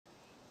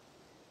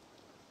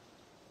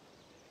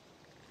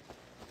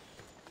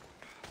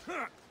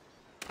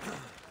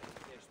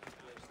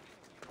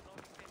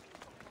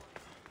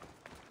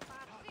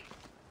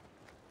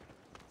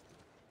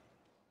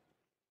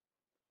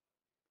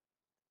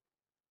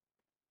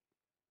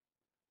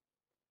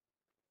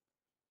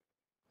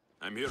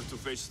I'm here to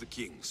face the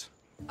kings.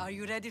 Are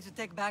you ready to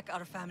take back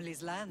our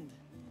family's land?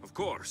 Of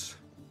course.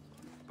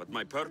 But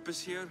my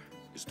purpose here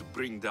is to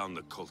bring down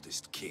the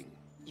cultist king.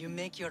 You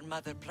make your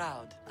mother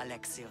proud,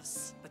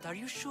 Alexios. But are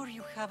you sure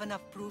you have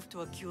enough proof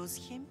to accuse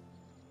him?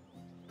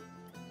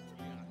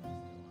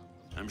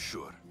 I'm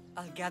sure.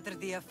 I'll gather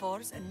the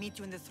F4s and meet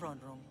you in the throne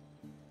room.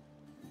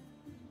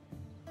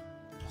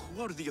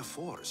 Who are the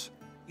F4s?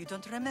 You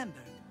don't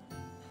remember?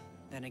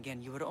 Then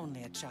again, you were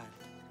only a child.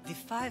 The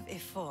 5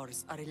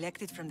 F4s are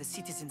elected from the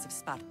citizens of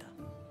Sparta.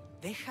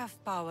 They have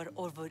power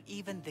over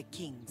even the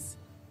kings.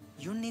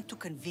 You need to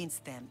convince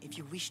them if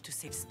you wish to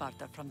save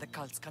Sparta from the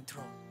cult's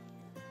control.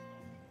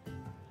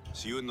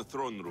 See you in the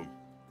throne room.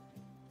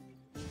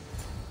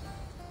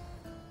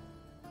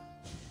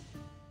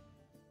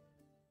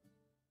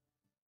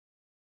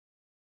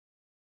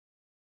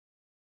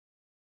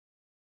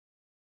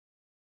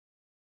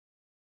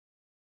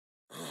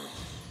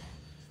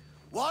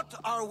 What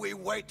are we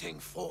waiting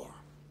for?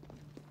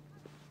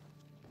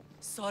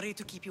 Sorry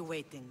to keep you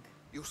waiting.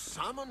 You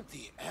summoned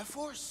the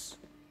F-Force?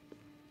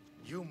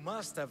 You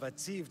must have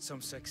achieved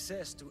some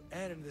success to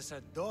earn this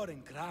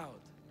adoring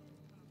crowd.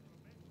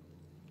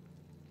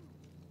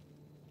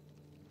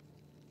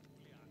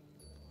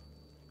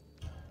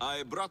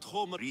 I brought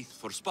home a wreath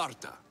for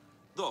Sparta.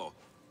 Though,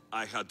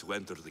 I had to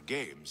enter the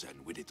games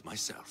and win it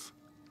myself.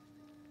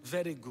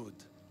 Very good.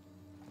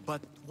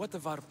 But what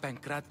of our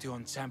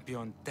Pancration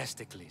champion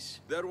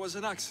Testicles? There was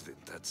an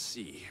accident at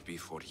sea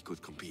before he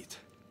could compete.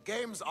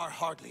 Games are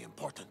hardly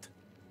important.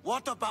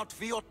 What about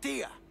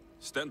Viotia?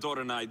 Stentor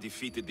and I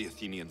defeated the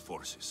Athenian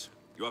forces.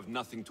 You have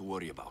nothing to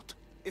worry about.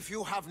 If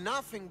you have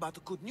nothing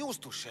but good news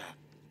to share,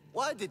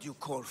 why did you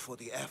call for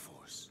the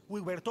F-Force?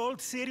 We were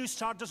told serious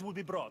charges would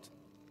be brought.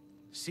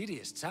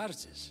 Serious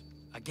charges?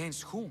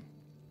 Against whom?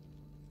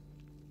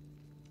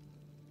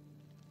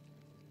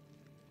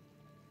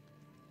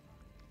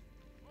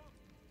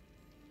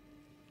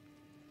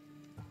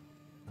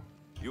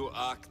 You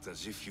act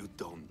as if you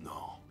don't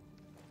know.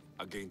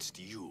 Against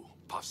you,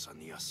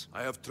 Pausanias.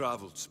 I have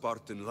traveled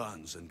Spartan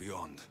lands and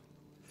beyond,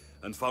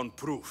 and found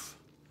proof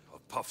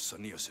of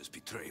Pausanias'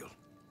 betrayal.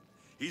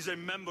 He's a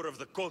member of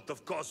the cult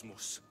of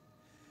Cosmos.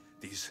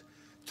 These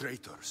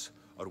traitors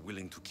are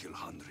willing to kill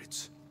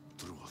hundreds,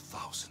 through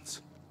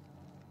thousands.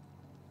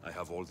 I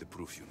have all the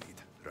proof you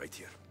need, right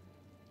here.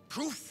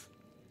 Proof?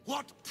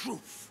 What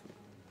proof?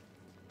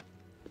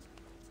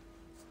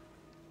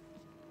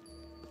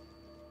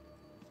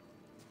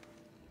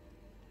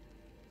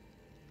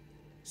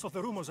 So the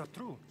rumors are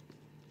true.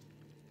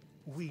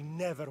 We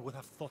never would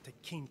have thought a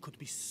king could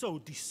be so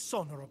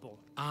dishonorable.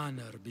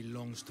 Honor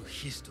belongs to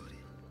history.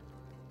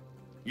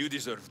 You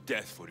deserve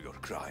death for your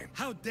crime.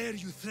 How dare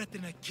you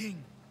threaten a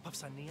king?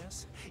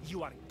 Pausanias,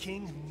 you are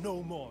king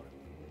no more.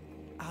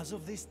 As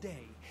of this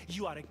day,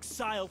 you are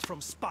exiled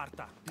from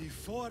Sparta.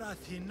 Before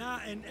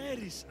Athena and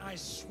Eris, I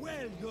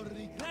swear you'll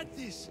regret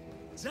this.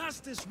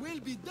 Justice will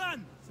be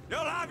done. You'll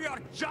have your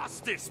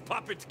justice,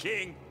 puppet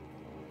king!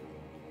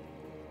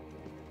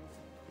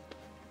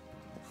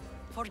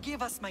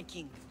 Forgive us, my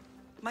king.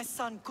 My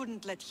son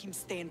couldn't let him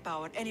stay in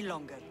power any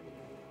longer.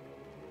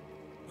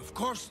 Of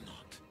course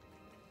not.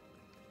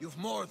 You've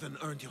more than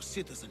earned your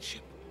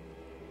citizenship.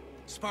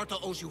 Sparta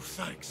owes you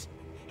thanks,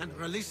 and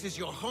releases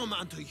your home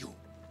unto you.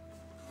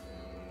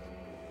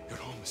 Your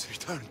home is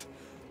returned.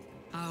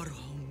 Our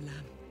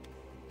homeland.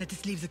 Let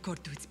us leave the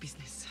court to its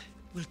business.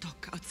 We'll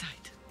talk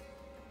outside.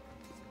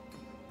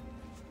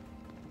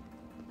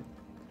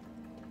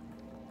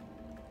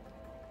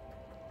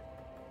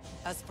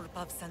 As for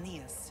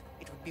Pausanias,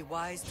 it would be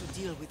wise to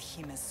deal with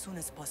him as soon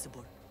as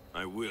possible.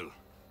 I will.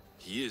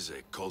 He is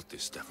a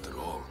cultist after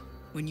all.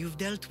 When you've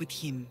dealt with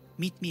him,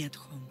 meet me at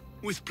home.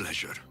 With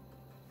pleasure.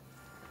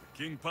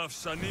 King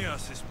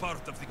Pausanias is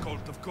part of the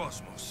cult of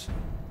Cosmos.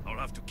 I'll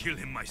have to kill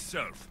him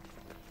myself.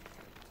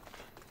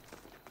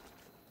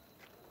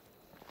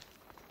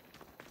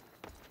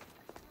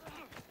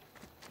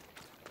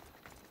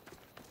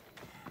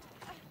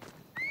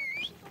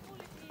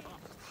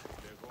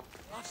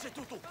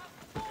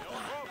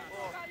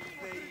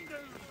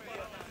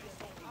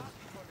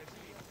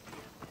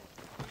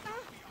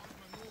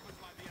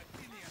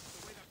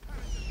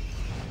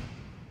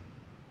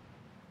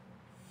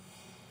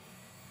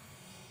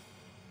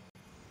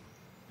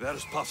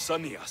 There's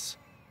Pausanias.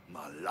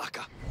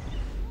 Malaka.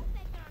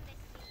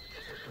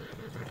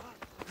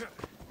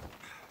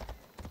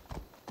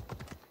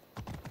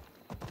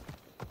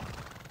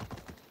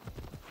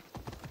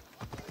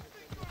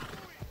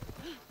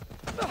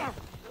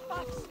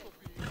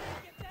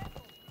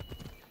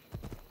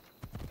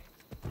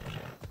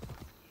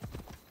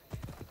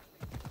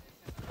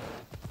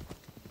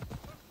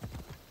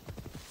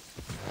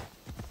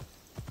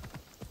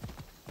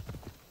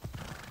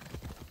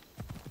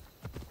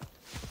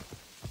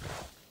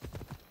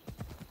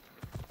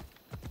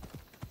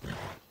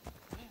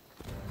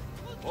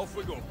 Off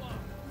we go.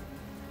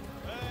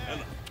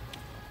 Ella.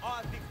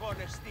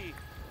 Honesty.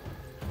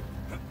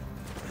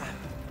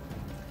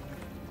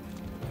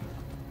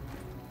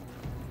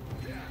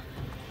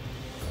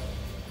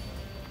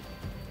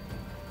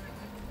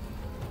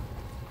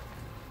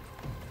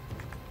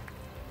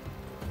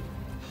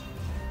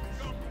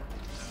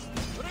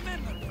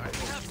 Remember, we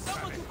have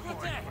someone to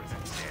protect.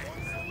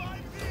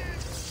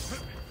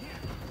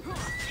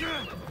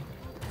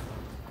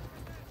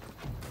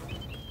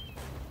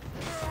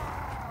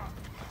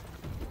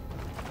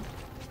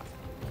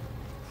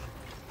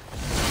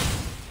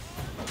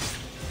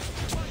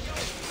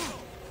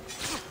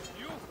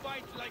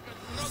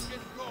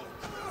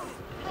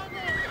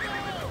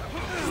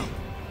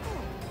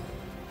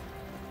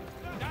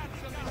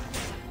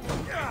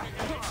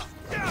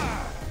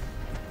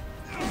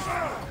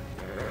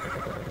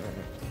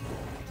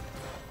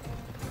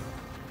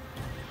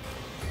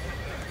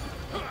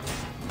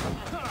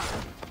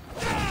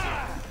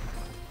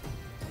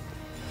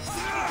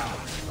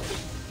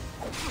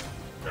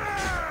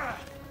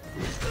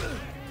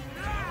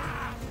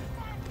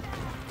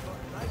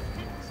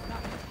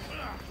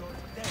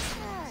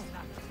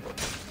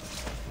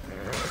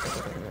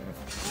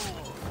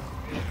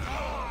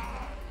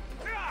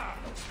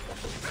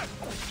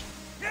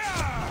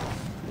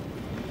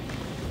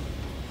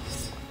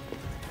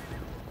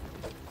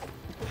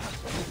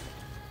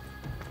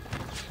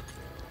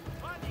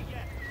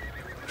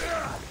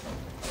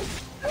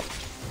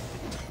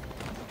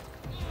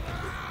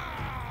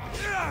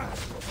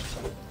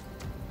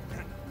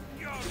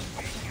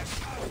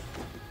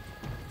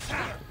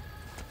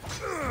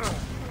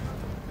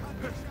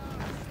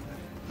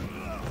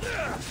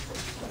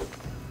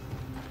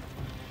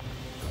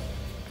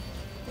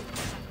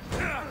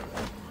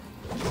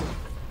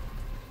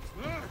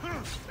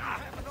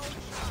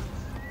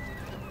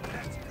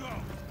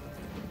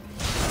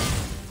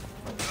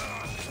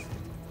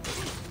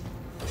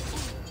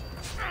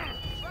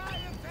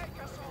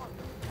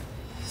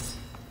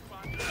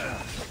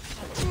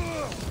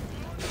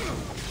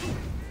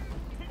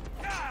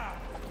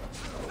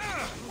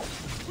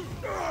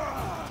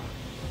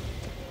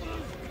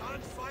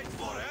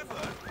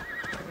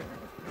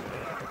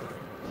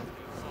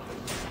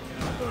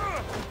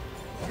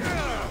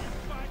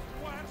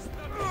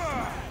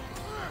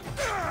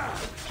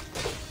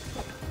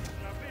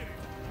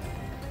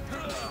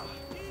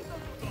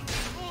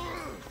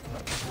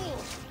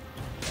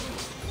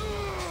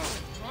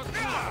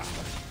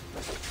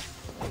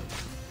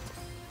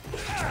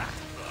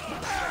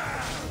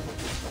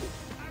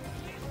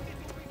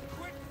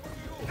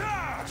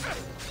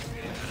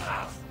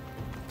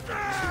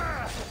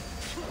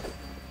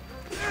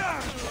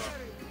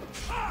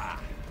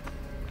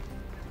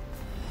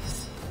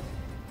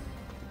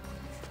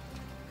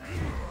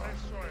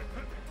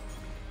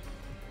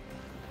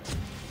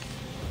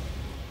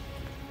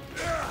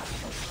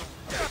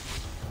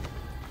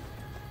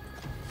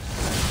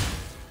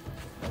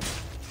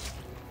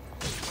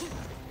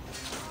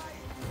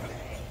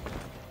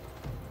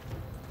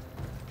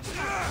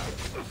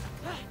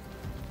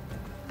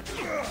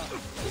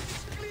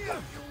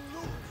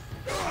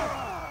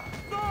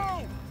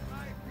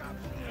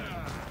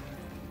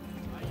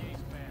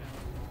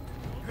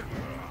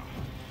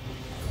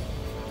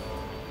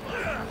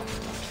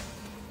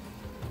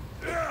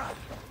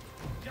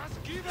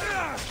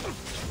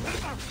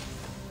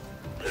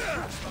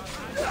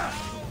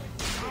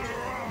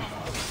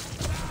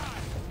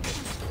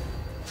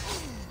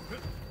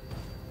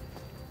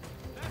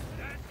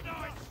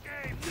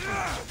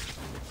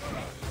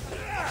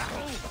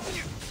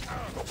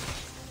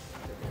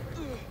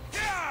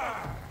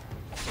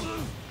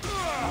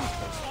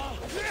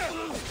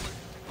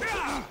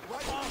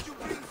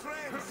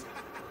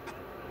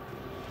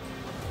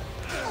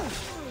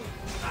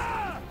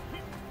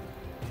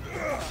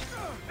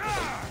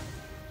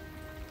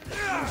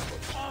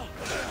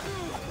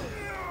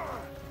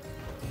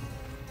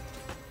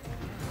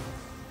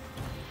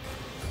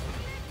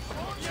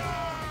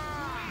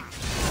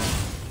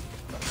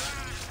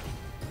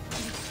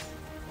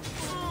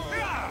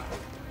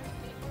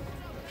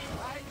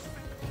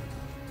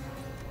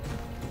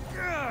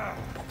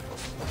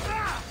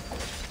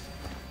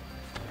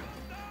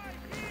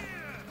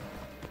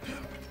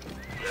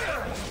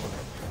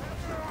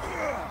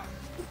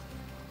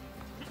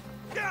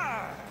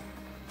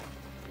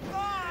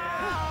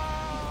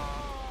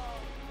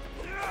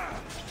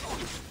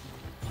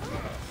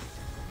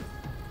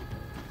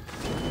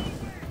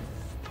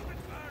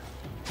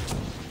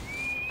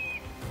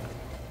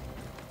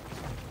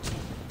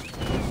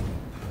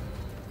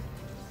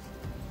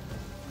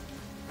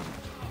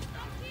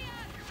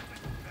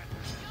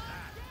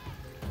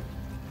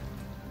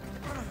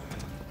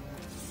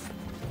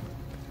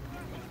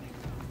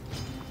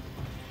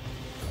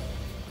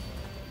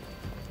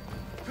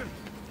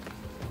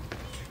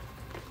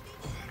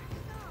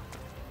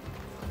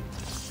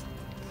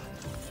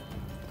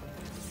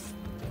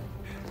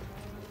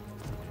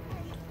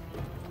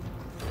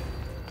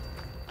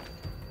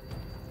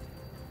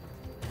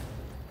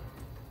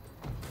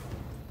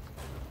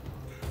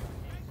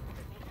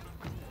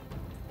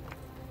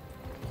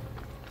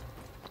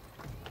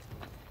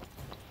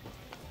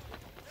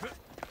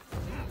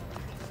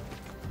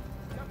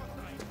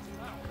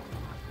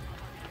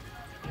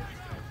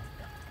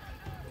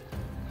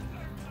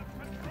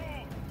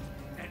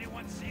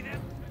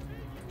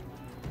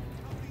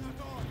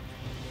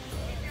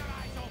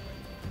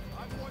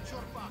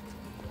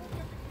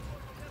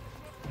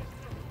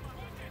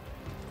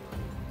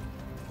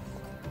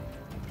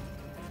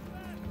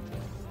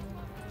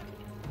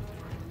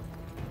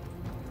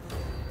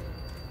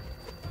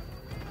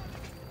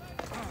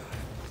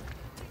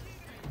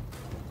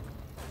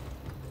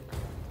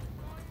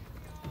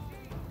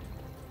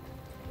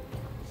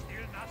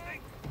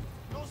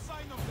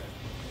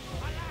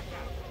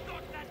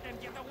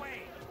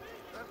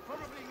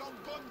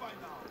 long gone by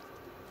now.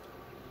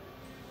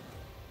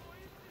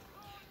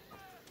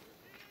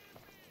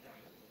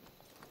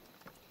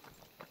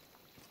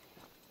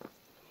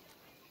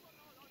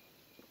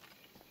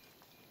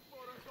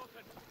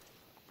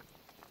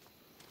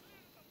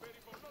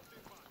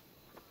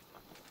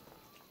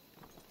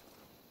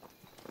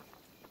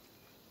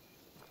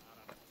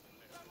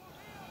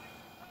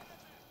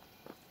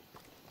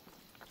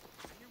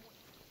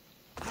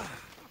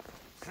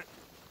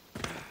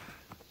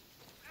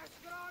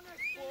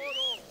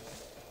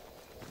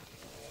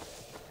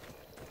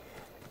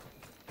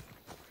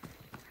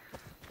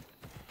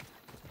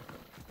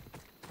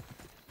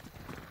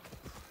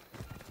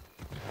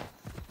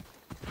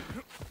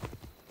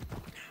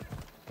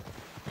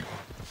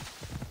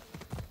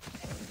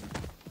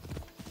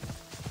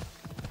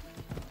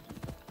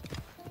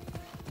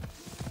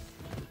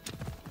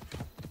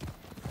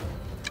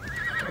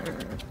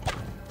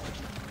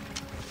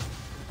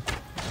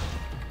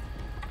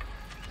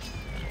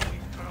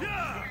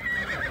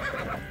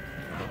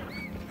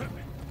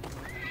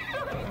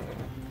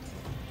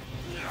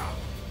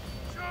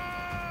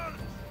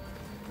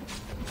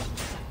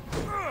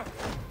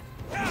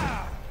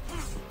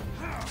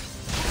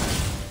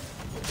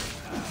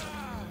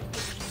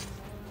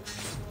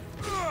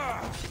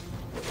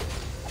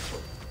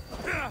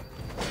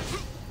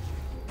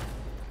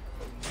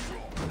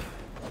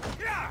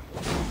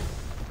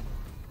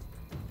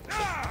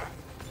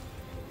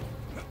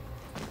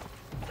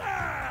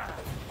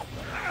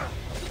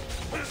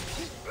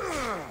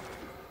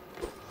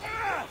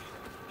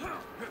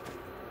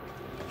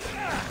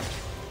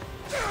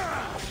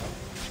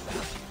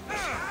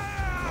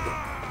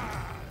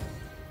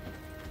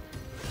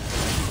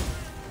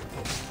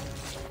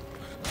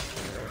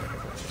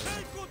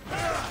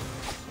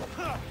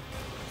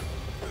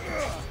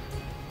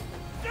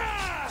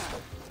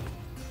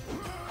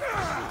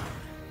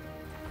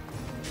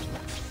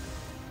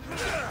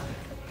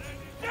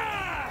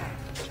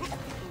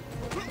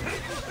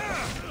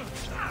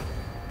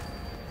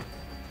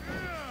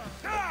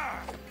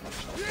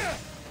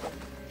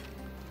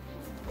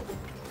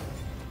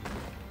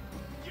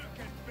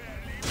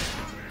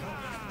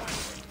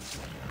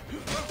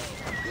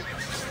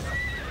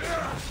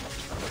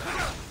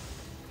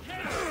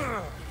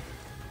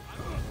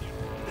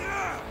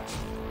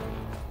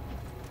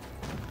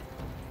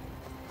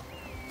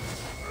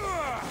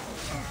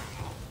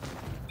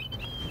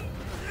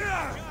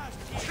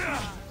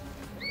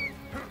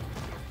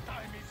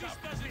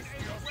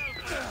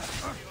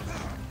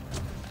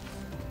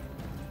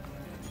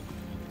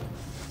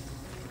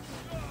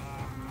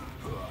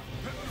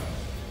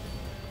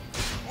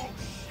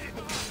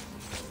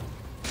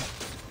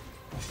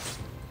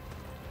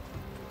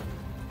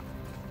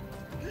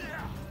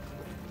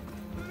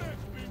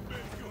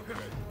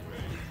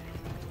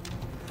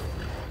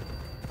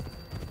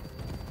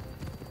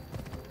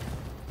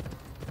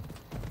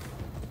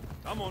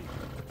 Come on.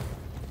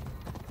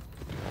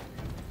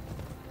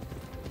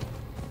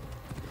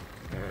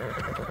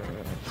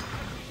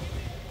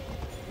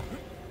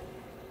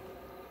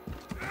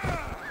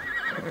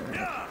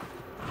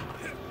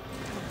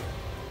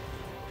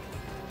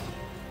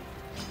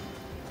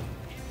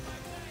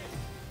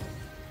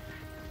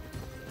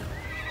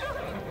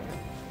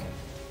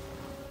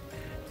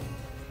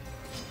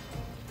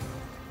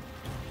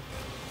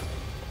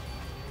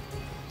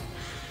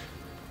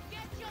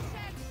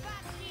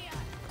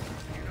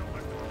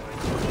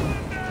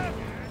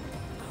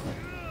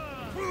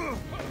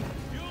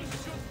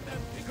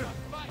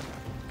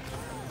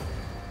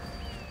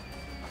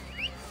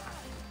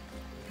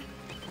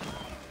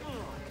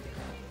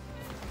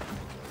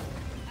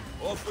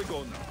 Off we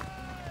go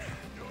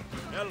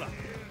now. Ella.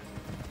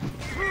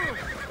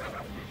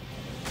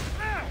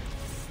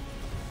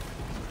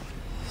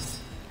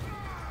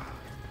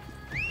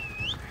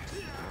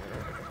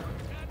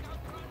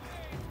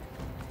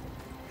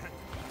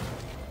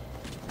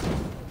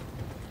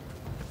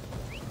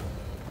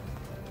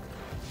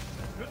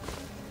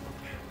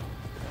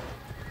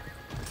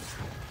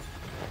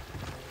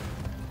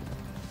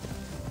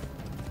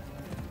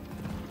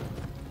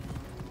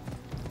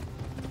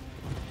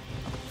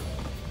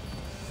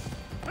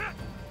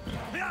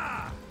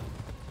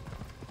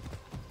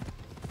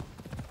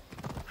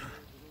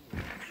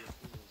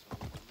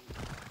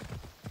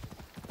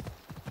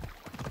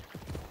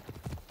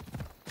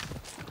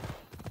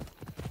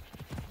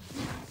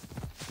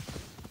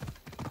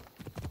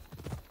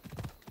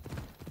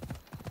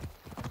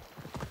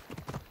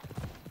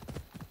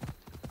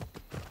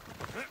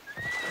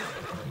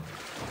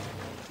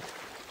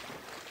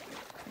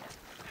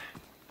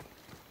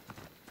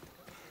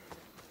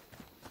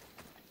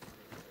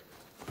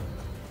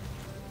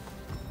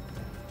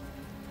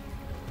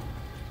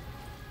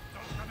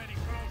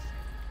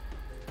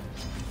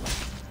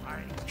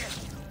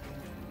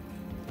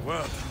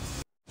 Well.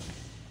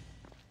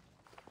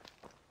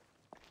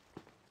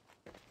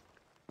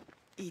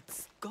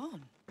 It's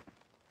gone.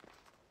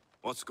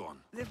 What's gone?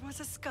 There was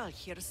a skull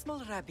here, a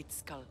small rabbit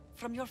skull,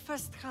 from your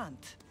first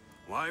hunt.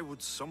 Why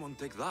would someone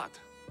take that?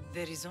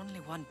 There is only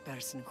one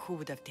person who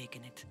would have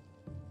taken it.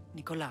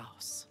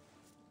 Nikolaos.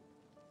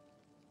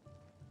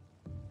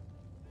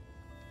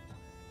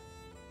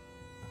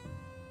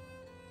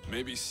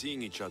 Maybe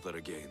seeing each other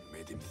again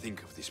made him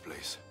think of this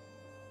place.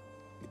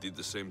 He did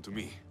the same to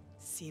me.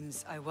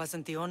 Seems I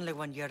wasn't the only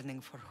one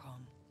yearning for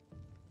home.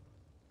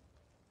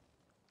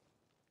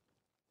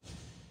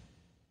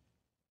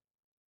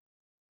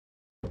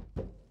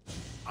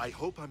 I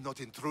hope I'm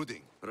not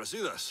intruding.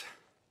 Rasidas,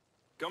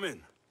 come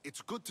in.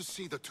 It's good to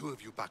see the two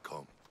of you back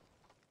home.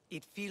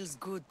 It feels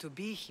good to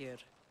be here.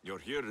 You're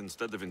here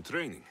instead of in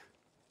training.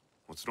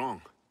 What's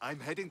wrong? I'm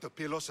heading to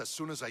Pylos as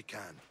soon as I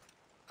can.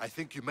 I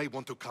think you may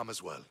want to come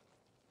as well.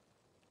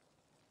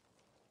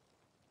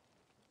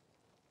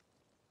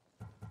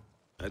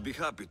 I'd be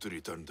happy to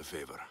return the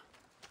favor.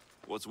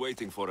 What's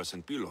waiting for us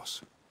in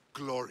Pylos?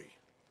 Glory.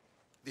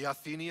 The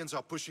Athenians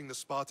are pushing the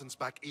Spartans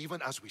back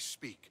even as we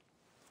speak.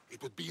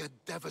 It would be a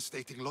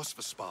devastating loss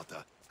for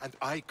Sparta, and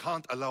I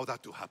can't allow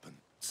that to happen.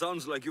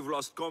 Sounds like you've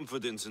lost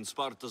confidence in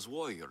Sparta's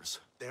warriors.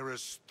 They're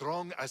as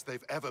strong as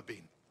they've ever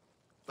been.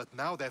 But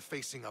now they're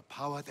facing a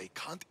power they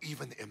can't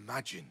even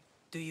imagine.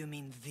 Do you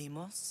mean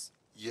Deimos?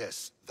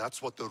 Yes,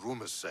 that's what the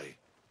rumors say.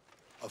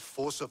 A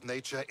force of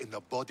nature in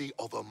the body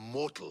of a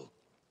mortal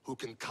who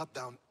can cut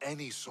down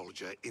any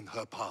soldier in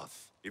her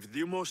path. If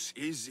Deimos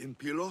is in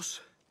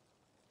Pylos,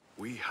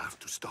 we have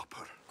to stop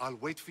her. I'll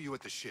wait for you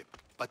at the ship,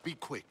 but be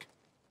quick.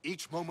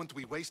 Each moment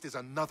we waste is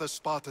another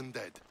Spartan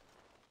dead.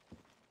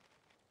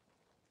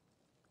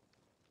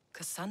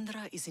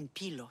 Cassandra is in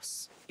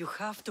Pylos. You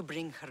have to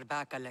bring her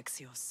back,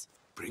 Alexios.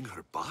 Bring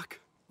her back?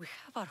 We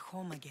have our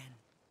home again.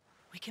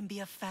 We can be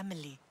a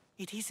family.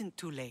 It isn't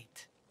too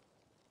late.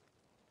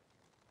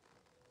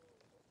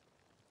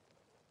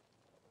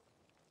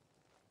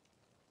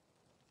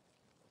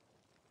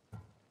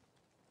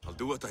 I'll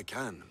do what I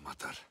can,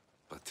 Matar.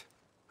 But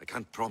I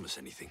can't promise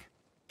anything.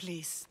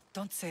 Please,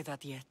 don't say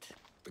that yet.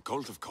 The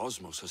cult of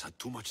Cosmos has had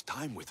too much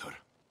time with her.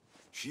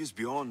 She is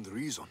beyond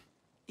reason.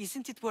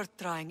 Isn't it worth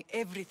trying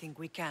everything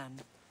we can?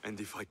 And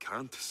if I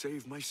can't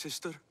save my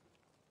sister?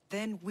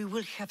 Then we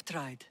will have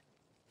tried.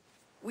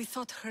 We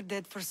thought her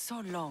dead for so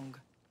long.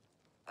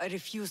 I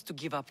refuse to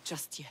give up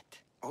just yet.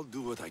 I'll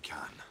do what I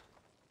can.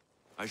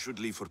 I should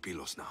leave for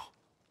Pylos now.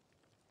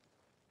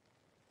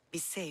 Be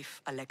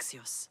safe,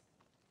 Alexios.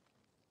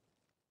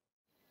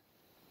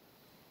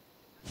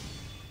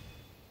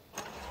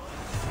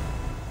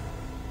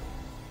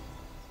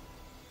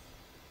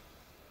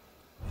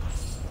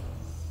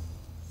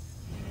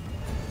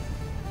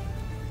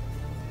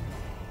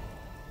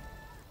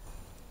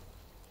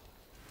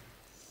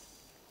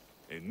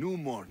 A new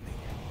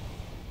morning.